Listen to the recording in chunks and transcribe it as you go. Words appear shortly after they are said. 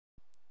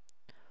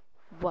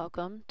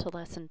Welcome to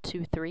Lesson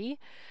 2-3,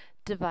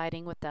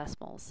 Dividing with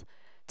Decimals.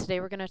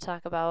 Today we're going to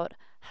talk about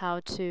how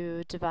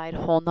to divide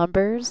whole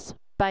numbers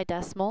by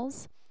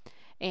decimals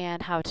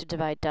and how to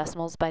divide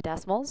decimals by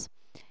decimals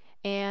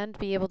and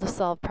be able to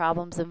solve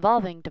problems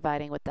involving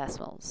dividing with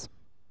decimals.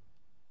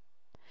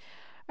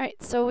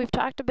 Alright, so we've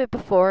talked a bit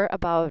before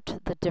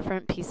about the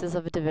different pieces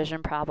of a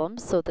division problem,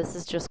 so this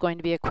is just going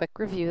to be a quick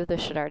review.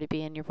 This should already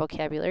be in your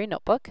vocabulary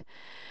notebook.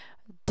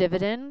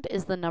 Dividend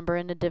is the number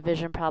in a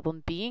division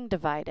problem being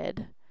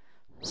divided.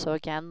 So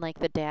again, like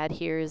the dad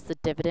here is the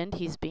dividend,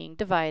 he's being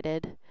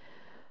divided.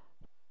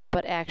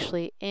 But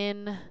actually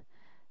in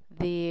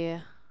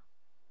the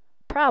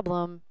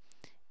problem,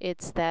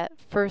 it's that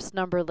first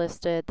number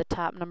listed, the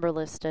top number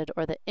listed,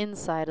 or the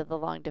inside of the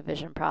long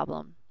division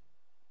problem.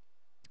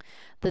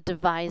 The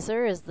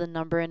divisor is the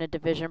number in a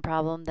division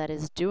problem that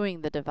is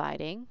doing the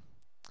dividing.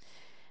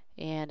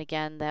 And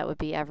again, that would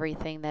be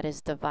everything that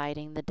is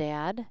dividing the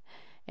dad.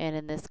 And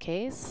in this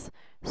case,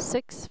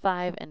 6,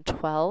 5, and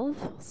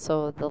 12,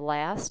 so the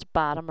last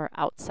bottom or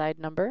outside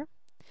number.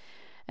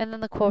 And then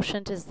the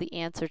quotient is the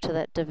answer to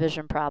that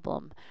division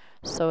problem.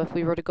 So if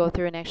we were to go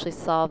through and actually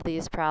solve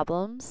these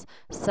problems,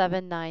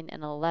 7, 9,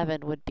 and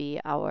 11 would be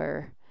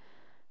our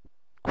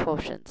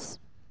quotients.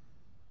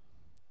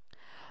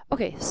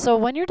 Okay, so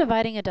when you're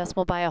dividing a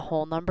decimal by a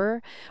whole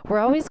number, we're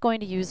always going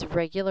to use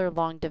regular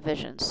long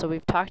division. So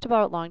we've talked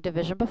about long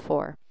division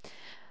before.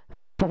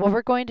 But what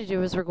we're going to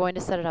do is we're going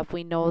to set it up.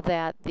 We know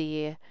that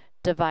the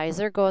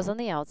divisor goes on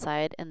the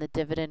outside and the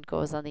dividend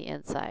goes on the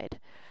inside.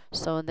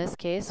 So in this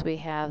case, we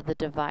have the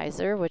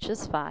divisor, which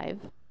is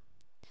 5,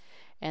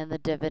 and the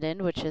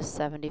dividend, which is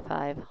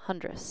 75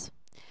 hundredths.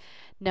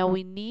 Now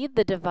we need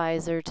the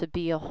divisor to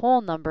be a whole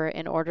number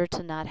in order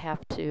to not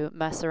have to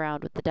mess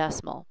around with the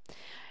decimal.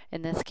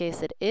 In this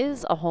case, it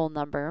is a whole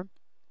number,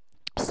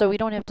 so we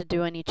don't have to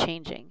do any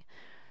changing.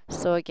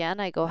 So again,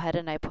 I go ahead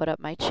and I put up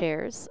my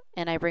chairs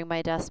and I bring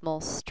my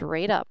decimal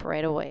straight up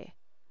right away.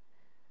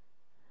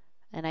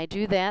 And I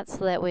do that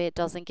so that way it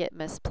doesn't get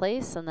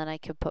misplaced, and then I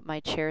can put my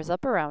chairs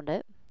up around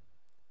it.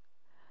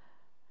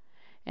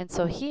 And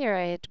so here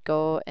I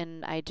go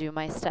and I do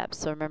my steps.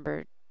 So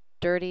remember,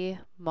 dirty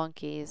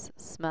monkeys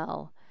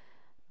smell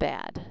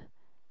bad.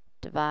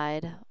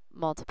 Divide,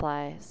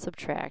 multiply,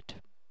 subtract,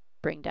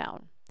 bring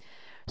down.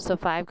 So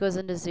 5 goes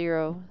into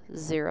 0,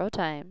 0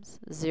 times.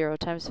 0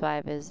 times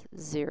 5 is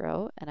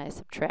 0, and I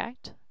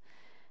subtract.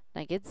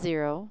 And I get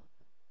 0.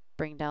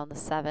 Bring down the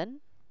 7.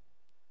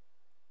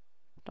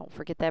 Don't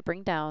forget that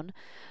bring down.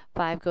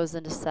 5 goes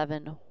into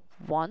 7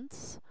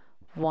 once.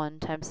 1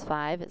 times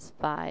 5 is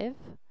 5.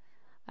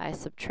 I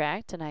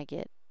subtract, and I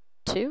get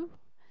 2.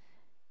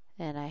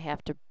 And I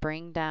have to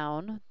bring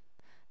down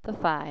the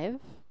 5.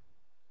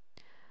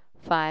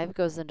 5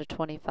 goes into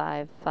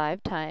 25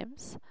 5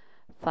 times.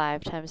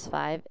 5 times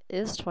 5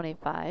 is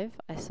 25.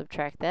 I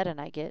subtract that and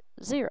I get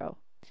 0.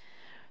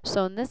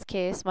 So in this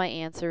case, my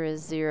answer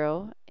is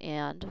 0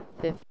 and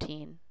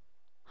 15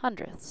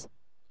 hundredths.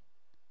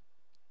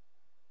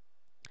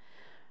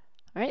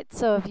 Alright,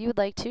 so if you would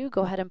like to,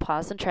 go ahead and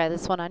pause and try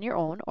this one on your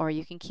own, or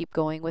you can keep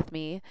going with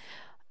me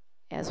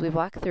as we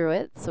walk through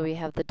it. So we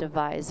have the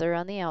divisor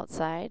on the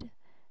outside,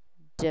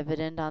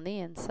 dividend on the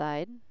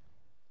inside.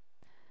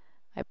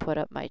 I put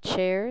up my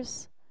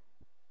chairs,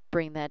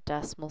 bring that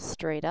decimal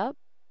straight up.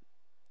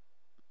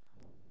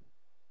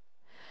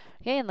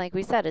 Okay, and like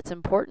we said, it's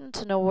important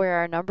to know where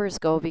our numbers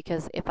go,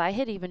 because if I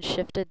had even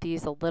shifted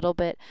these a little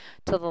bit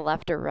to the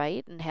left or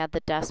right and had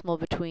the decimal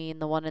between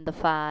the 1 and the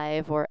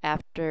 5, or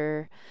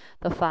after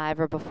the 5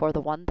 or before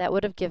the 1, that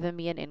would have given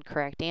me an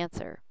incorrect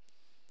answer.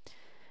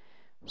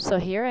 So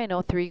here I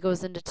know 3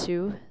 goes into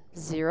 2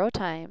 0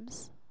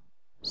 times.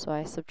 So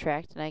I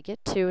subtract and I get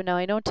 2. Now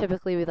I know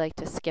typically we like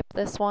to skip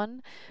this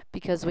one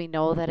because we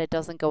know that it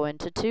doesn't go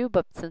into 2,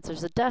 but since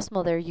there's a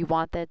decimal there, you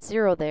want that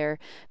 0 there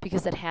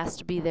because it has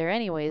to be there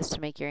anyways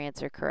to make your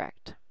answer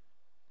correct.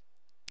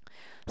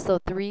 So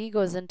 3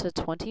 goes into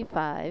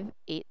 25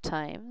 8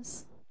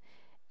 times.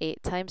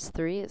 8 times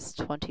 3 is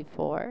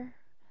 24.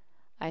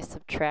 I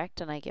subtract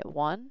and I get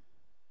 1.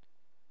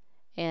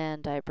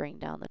 And I bring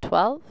down the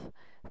 12.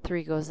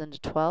 3 goes into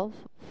 12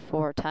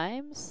 4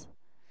 times.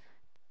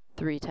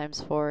 3 times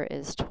 4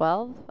 is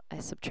 12. I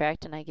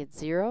subtract and I get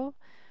 0.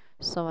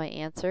 So my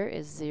answer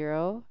is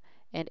 0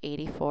 and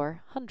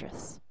 84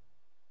 hundredths.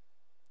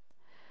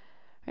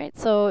 Right,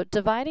 so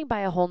dividing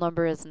by a whole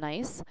number is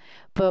nice,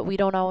 but we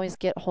don't always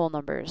get whole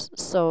numbers.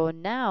 So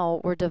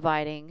now we're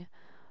dividing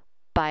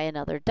by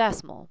another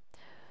decimal.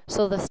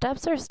 So the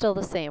steps are still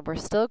the same. We're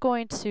still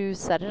going to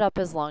set it up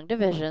as long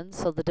division,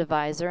 so the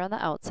divisor on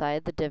the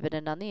outside, the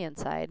dividend on the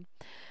inside.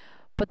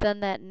 But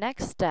then that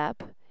next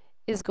step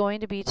is going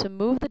to be to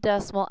move the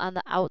decimal on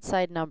the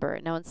outside number.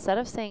 Now instead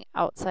of saying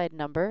outside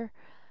number,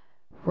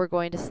 we're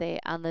going to say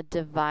on the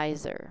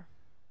divisor.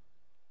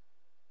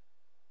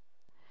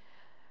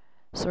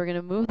 So we're going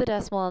to move the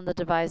decimal on the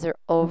divisor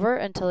over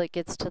until it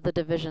gets to the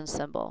division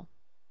symbol.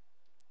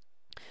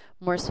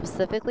 More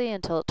specifically,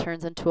 until it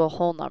turns into a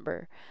whole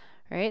number.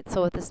 Right?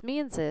 So what this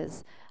means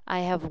is I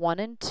have 1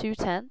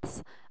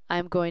 2/10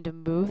 I'm going to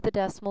move the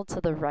decimal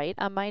to the right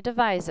on my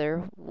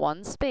divisor,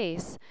 one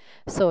space,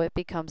 so it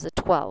becomes a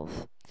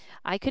 12.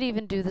 I could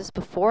even do this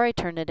before I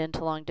turn it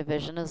into long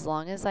division as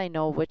long as I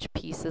know which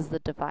piece is the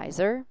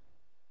divisor.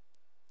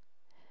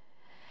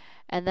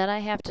 And then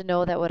I have to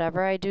know that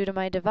whatever I do to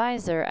my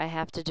divisor, I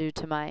have to do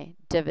to my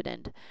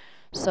dividend.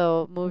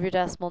 So move your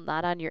decimal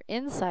not on your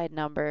inside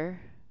number,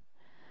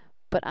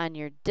 but on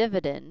your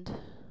dividend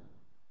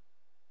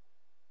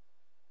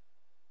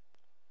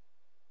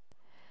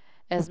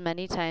as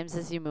many times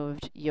as you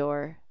moved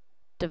your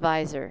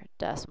divisor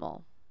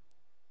decimal.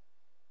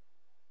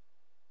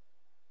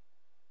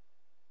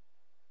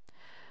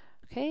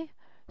 Okay,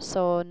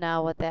 so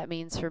now what that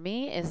means for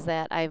me is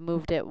that I've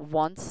moved it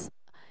once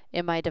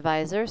in my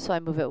divisor, so I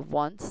move it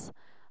once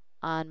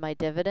on my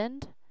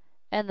dividend,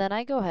 and then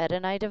I go ahead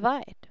and I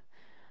divide.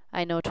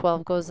 I know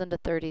 12 goes into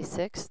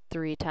 36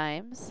 3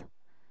 times.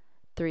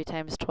 3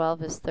 times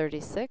 12 is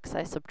 36.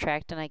 I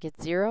subtract and I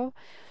get 0.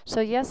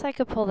 So yes, I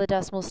could pull the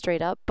decimal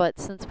straight up, but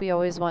since we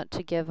always want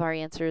to give our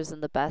answers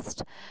in the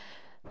best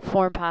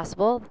form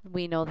possible,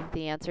 we know that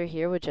the answer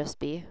here would just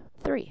be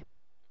 3.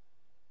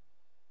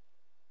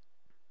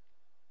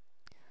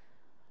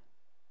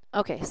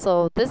 Okay,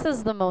 so this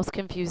is the most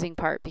confusing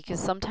part because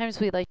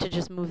sometimes we like to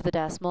just move the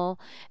decimal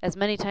as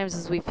many times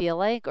as we feel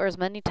like or as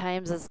many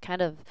times as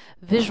kind of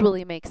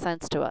visually makes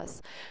sense to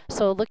us.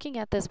 So looking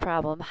at this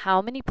problem,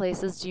 how many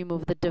places do you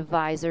move the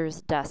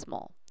divisor's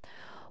decimal?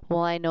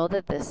 Well, I know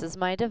that this is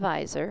my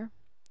divisor,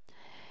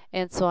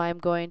 and so I'm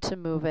going to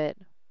move it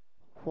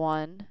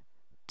 1,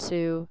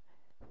 2,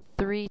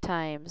 3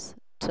 times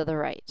to the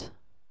right.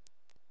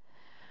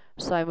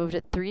 So I moved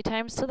it 3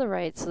 times to the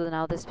right, so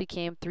now this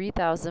became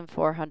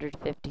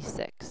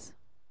 3,456.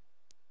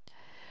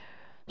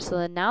 So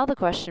then now the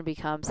question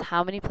becomes,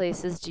 how many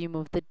places do you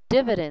move the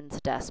dividend's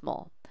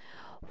decimal?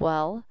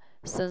 Well,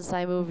 since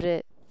I moved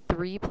it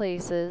 3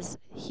 places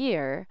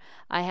here,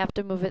 I have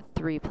to move it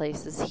 3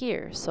 places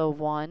here. So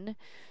 1,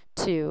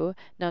 2.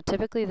 Now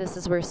typically this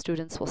is where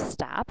students will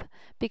stop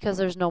because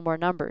there's no more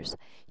numbers.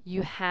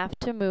 You have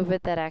to move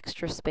it that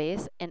extra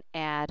space and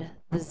add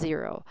the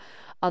 0.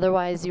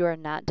 Otherwise you are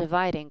not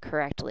dividing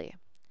correctly.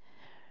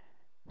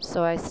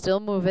 So I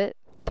still move it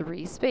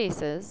 3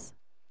 spaces.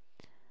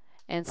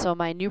 And so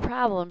my new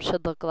problem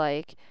should look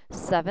like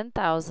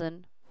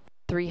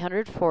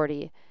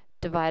 7,340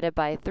 divided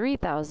by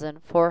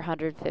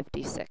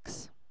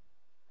 3,456.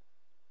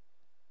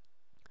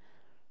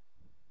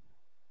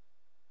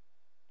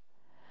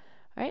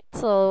 Alright,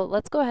 so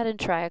let's go ahead and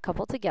try a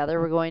couple together.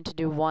 We're going to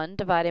do one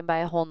dividing by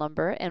a whole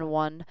number and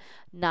one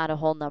not a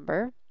whole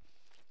number.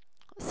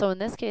 So in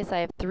this case, I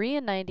have 3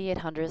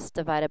 9800ths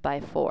divided by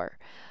 4.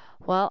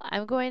 Well,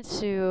 I'm going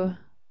to,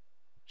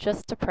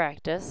 just to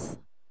practice,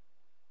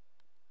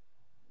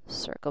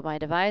 circle my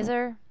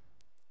divisor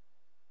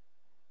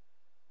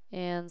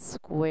and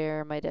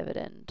square my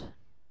dividend.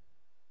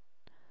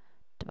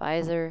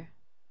 Divisor,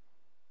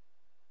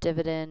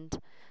 dividend.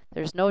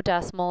 There's no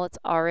decimal, it's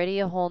already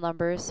a whole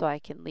number, so I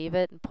can leave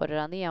it and put it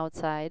on the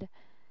outside.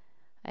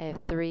 I have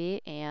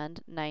 3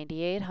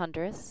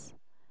 9800ths.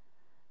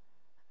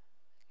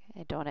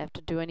 I don't have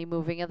to do any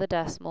moving of the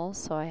decimals,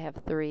 so I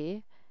have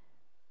 3.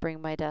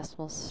 Bring my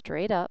decimal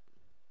straight up.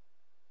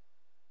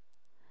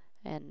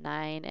 And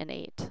 9 and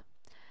 8.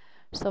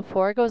 So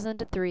 4 goes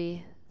into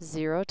 3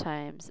 0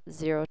 times.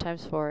 0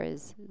 times 4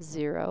 is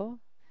 0.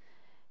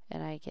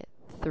 And I get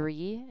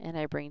 3, and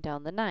I bring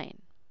down the 9.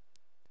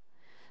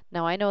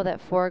 Now I know that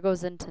 4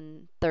 goes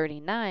into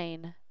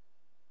 39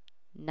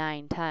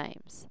 9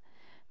 times.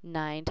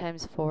 9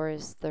 times 4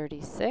 is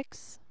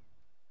 36.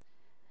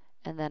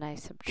 And then I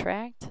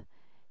subtract,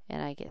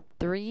 and I get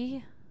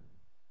 3.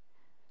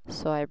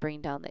 So I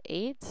bring down the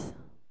 8.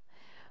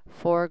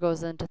 4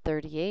 goes into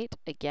 38,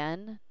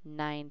 again,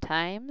 9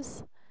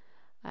 times.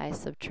 I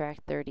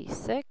subtract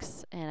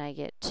 36, and I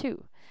get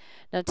 2.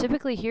 Now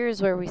typically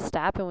here's where we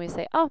stop and we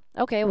say, oh,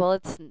 okay, well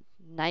it's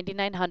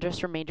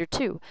 9900ths remainder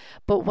 2.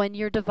 But when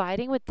you're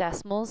dividing with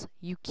decimals,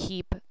 you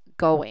keep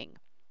going.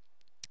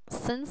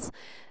 Since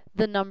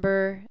the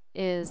number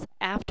is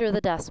after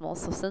the decimal,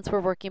 so since we're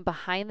working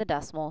behind the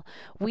decimal,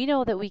 we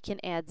know that we can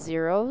add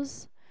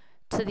zeros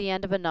to the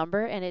end of a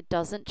number and it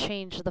doesn't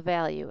change the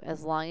value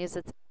as long as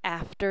it's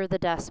after the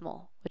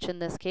decimal, which in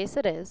this case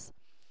it is,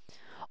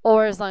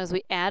 or as long as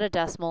we add a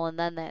decimal and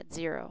then that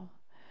 0.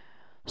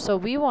 So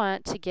we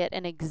want to get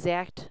an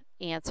exact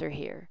answer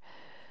here.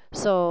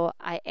 So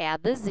I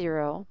add the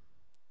 0,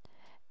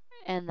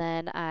 and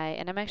then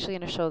I'm actually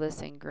going to show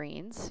this in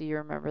green so you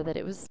remember that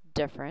it was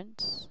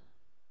different.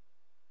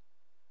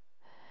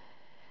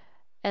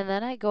 And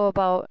then I go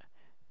about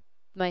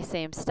my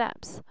same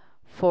steps.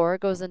 4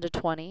 goes into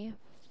 20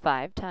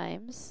 5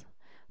 times.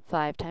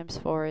 5 times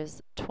 4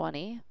 is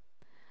 20.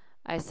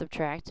 I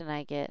subtract and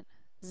I get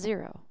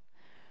 0.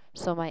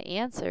 So my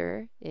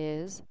answer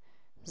is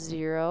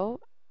 0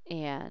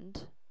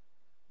 and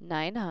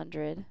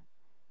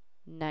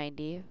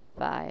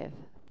 995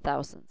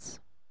 thousandths.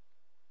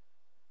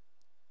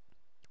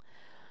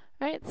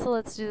 Alright, so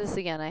let's do this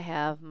again. I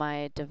have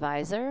my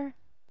divisor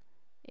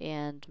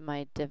and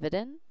my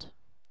dividend.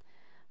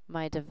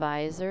 My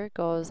divisor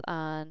goes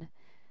on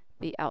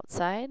the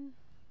outside,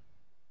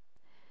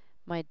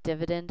 my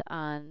dividend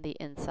on the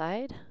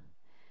inside.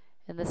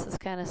 And this is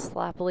kind of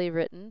sloppily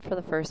written for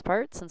the first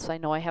part since I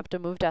know I have to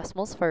move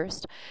decimals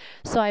first.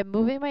 So I'm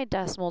moving my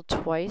decimal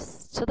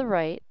twice to the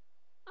right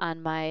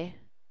on my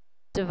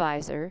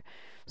divisor.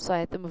 So I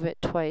have to move it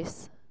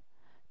twice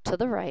to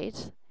the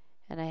right,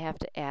 and I have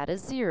to add a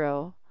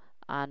 0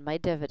 on my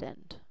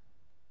dividend.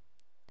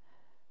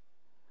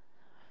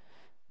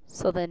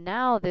 So then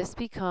now this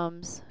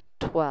becomes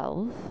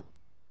 12,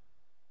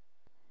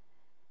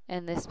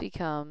 and this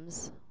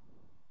becomes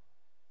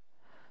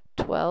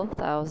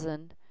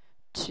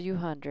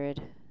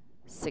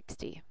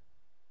 12,260.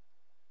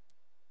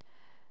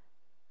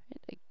 And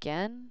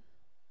again,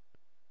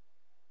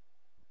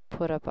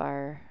 put up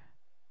our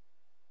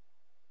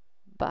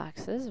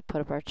boxes,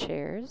 put up our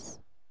chairs.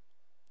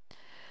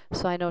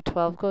 So I know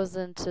 12 goes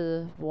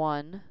into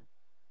 1.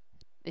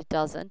 It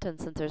doesn't, and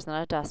since there's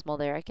not a decimal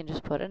there, I can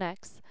just put an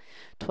X.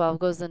 12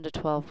 goes into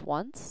 12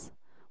 once.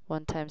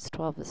 1 times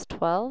 12 is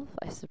 12.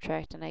 I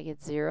subtract and I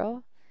get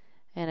 0,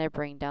 and I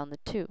bring down the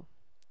 2.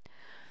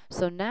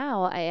 So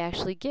now I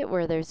actually get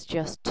where there's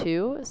just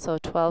 2. So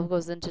 12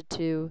 goes into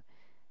 2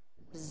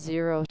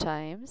 0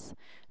 times.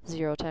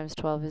 0 times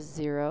 12 is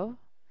 0.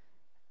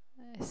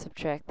 I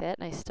subtract that,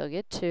 and I still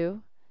get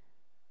 2.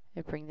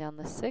 I bring down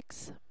the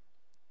 6.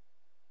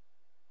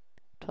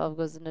 12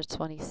 goes into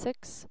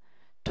 26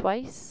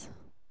 twice,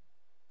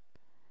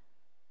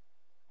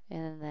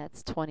 and then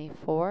that's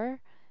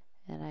 24,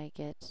 and I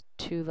get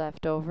 2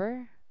 left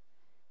over.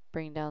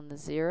 Bring down the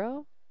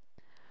 0.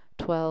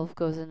 12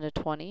 goes into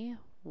 20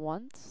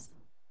 once,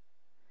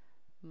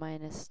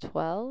 minus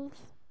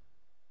 12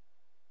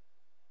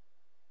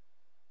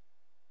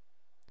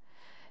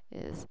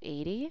 is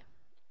 80.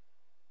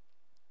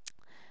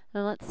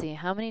 Now let's see,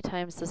 how many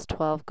times does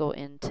 12 go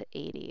into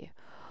 80?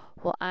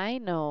 Well, I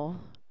know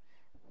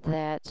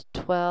that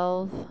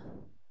 12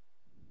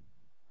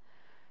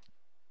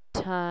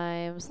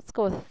 times, let's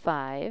go with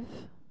 5,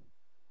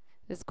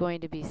 is going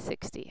to be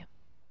 60.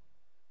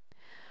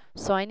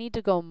 So I need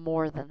to go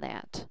more than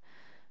that.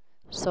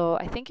 So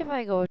I think if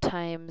I go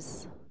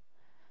times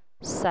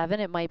 7,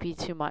 it might be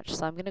too much.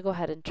 So I'm going to go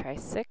ahead and try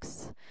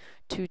 6.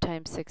 2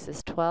 times 6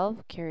 is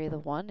 12. Carry the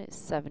 1 is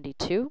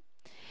 72.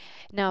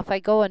 Now if I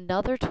go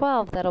another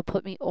 12, that'll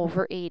put me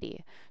over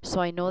 80.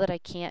 So I know that I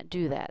can't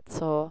do that.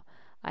 So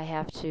I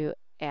have to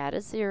add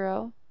a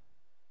 0,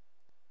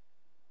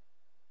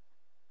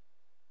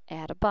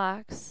 add a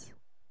box,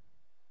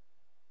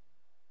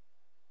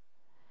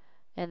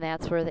 and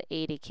that's where the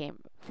 80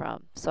 came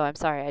from. So I'm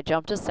sorry, I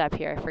jumped a step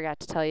here. I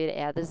forgot to tell you to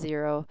add the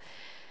 0,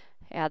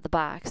 add the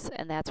box,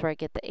 and that's where I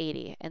get the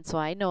 80. And so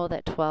I know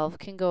that 12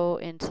 can go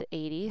into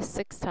 80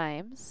 6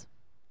 times,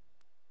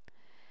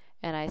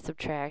 and I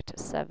subtract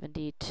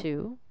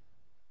 72.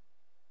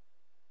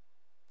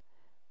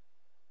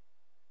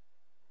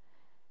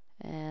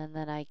 And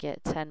then I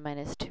get 10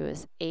 minus 2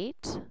 is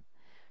 8.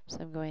 So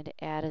I'm going to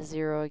add a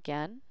 0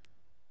 again,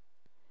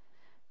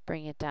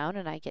 bring it down,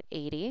 and I get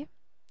 80.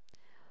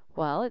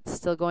 Well, it's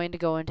still going to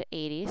go into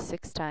 80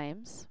 6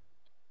 times.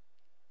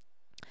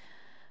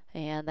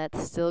 And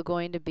that's still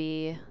going to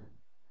be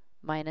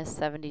minus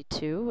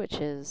 72, which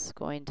is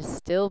going to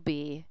still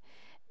be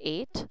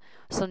 8.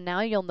 So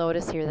now you'll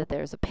notice here that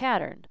there's a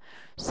pattern.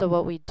 So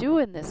what we do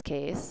in this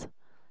case,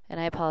 and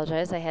I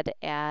apologize, I had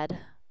to add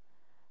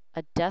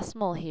a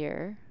decimal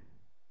here.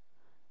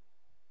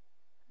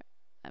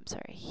 I'm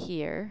sorry,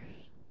 here,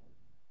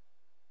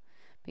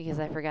 because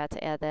I forgot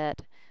to add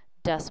that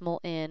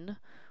decimal in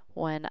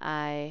when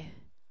I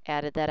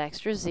added that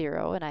extra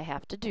 0, and I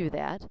have to do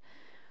that.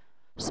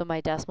 So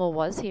my decimal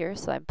was here,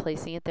 so I'm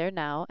placing it there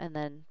now, and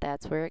then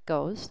that's where it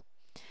goes.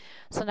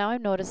 So now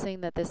I'm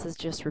noticing that this is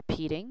just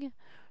repeating.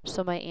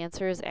 So my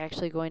answer is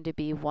actually going to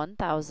be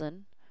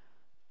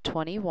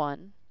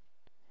 1,021.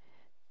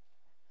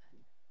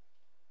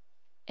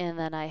 And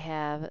then I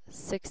have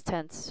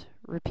 6/10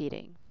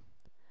 repeating.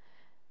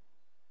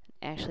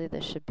 Actually,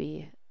 this should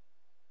be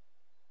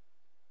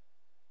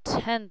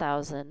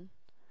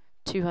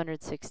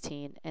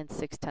 10,216 and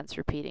 6/10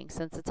 repeating,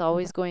 since it's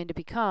always going to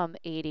become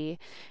 80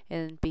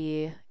 and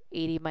be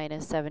 80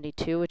 minus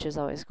 72, which is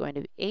always going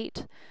to be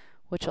 8,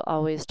 which will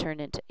always turn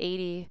into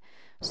 80.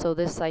 So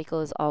this cycle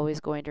is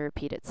always going to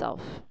repeat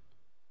itself.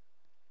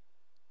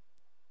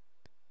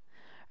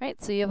 All right,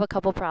 so you have a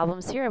couple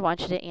problems here. I want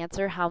you to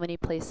answer how many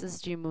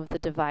places do you move the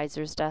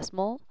divisor's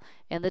decimal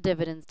and the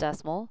dividend's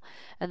decimal.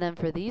 And then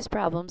for these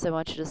problems, I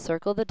want you to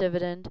circle the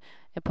dividend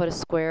and put a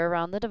square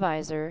around the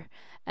divisor,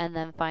 and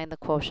then find the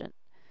quotient.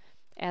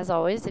 As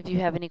always, if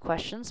you have any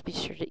questions, be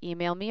sure to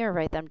email me or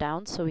write them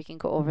down so we can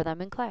go over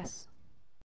them in class.